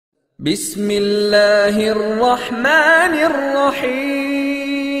بسم الله الرحمن الرحيم.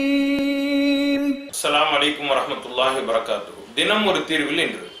 السلام عليكم ورحمة الله وبركاته. தினம் ஒரு தீர்வில்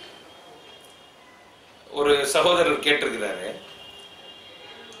என்று ஒரு சகோதரர் கேட்டிருக்கிறாரு,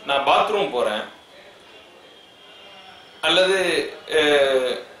 நான் பாத்ரூம் போறேன் அல்லது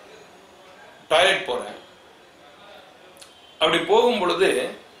டாய்லெட் போறேன், அப்படி போகும் பொழுது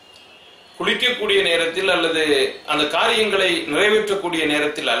குளிக்கக்கூடிய நேரத்தில் அல்லது அந்த காரியங்களை நிறைவேற்றக்கூடிய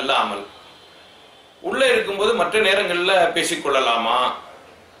நேரத்தில் அல்லாமல் உள்ள இருக்கும்போது மற்ற நேரங்கள்ல பேசிக்கொள்ளலாமா,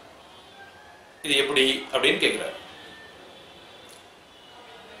 இது எப்படி அப்படின்னு கேட்கிறார்.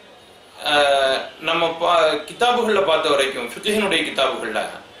 நம்ம கிதாபுகள்ல பார்த்த வரைக்கும் ஃபிக்ஹினுடைய கிதாபுகள்ல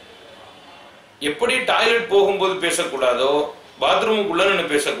எப்படி டாய்லெட் போகும்போது பேசக்கூடாதோ, பாத்ரூமுக்குள்ள நின்று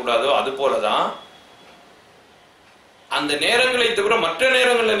பேசக்கூடாதோ, அது போலதான் அந்த நேரங்களை தவிர மற்ற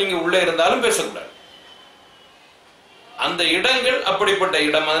நேரங்கள்ல நீங்க உள்ள இருந்தாலும் பேசக்கூடாது. அந்த இடங்கள் அப்படிப்பட்ட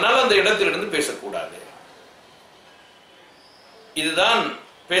இடம், அதனால அந்த இடத்திலிருந்து பேசக்கூடாது. இதுதான்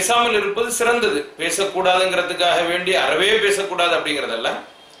பேசாமல் இருப்பது சிறந்தது. பேசக்கூடாதுங்கிறதுக்காக வேண்டி அறவே பேசக்கூடாது அப்படிங்கறதல்ல,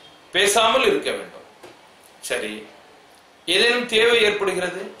 பேசாமல் இருக்க வேண்டும். சரி, ஏதேனும் தேவை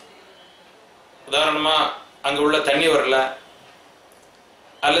ஏற்படுகிறது, உதாரணமா அங்க உள்ள தண்ணி வரல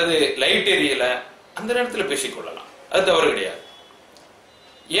அல்லது லைட் எரியல, அந்த நேரத்தில் பேசிக்கொள்ளலாம், அது தவறு கிடையாது.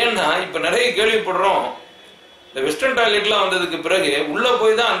 ஏன்னா இப்ப நிறைய கேள்விப்படுறோம், இந்த வெஸ்டர்ன் டாய்லெட்லாம் வந்ததுக்கு பிறகு உள்ள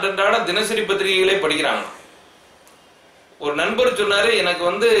போய் தான் அன்றாட தினசரி பத்திரிகைகளே படிக்கிறாங்க. ஒரு நண்பர் சொன்னாரு, எனக்கு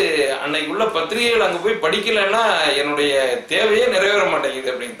அன்னைக்கு உள்ள பத்திரிகைகள் அங்க போய் படிக்கலன்னா என்னுடைய தேவையே நிறைவேற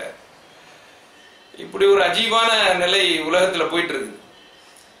மாட்டேங்குது அப்படின்ட்டார். இப்படி ஒரு அஜீவான நிலை உலகத்துல போயிட்டு இருக்குது.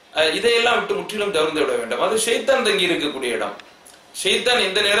 இதையெல்லாம் விட்டு முற்றிலும் தவிர்த்து விட வேண்டும். அது ஷைத்தான் தங்கி இருக்கக்கூடிய இடம். ஷைத்தான்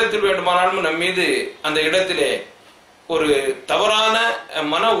எந்த நேரத்தில் வேண்டுமானாலும் நம் மீது அந்த இடத்திலே ஒரு தவறான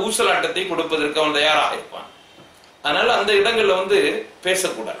மன ஊசலாட்டத்தை கொடுப்பதற்கு அவன் தயாராக இருப்பான். அதனால அந்த இடங்கள்ல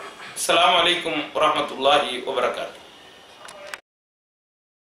பேசக்கூடாது. அஸ்ஸலாமு அலைக்கும் வரஹ்மத்துல்லாஹி வபரகாத்துஹு.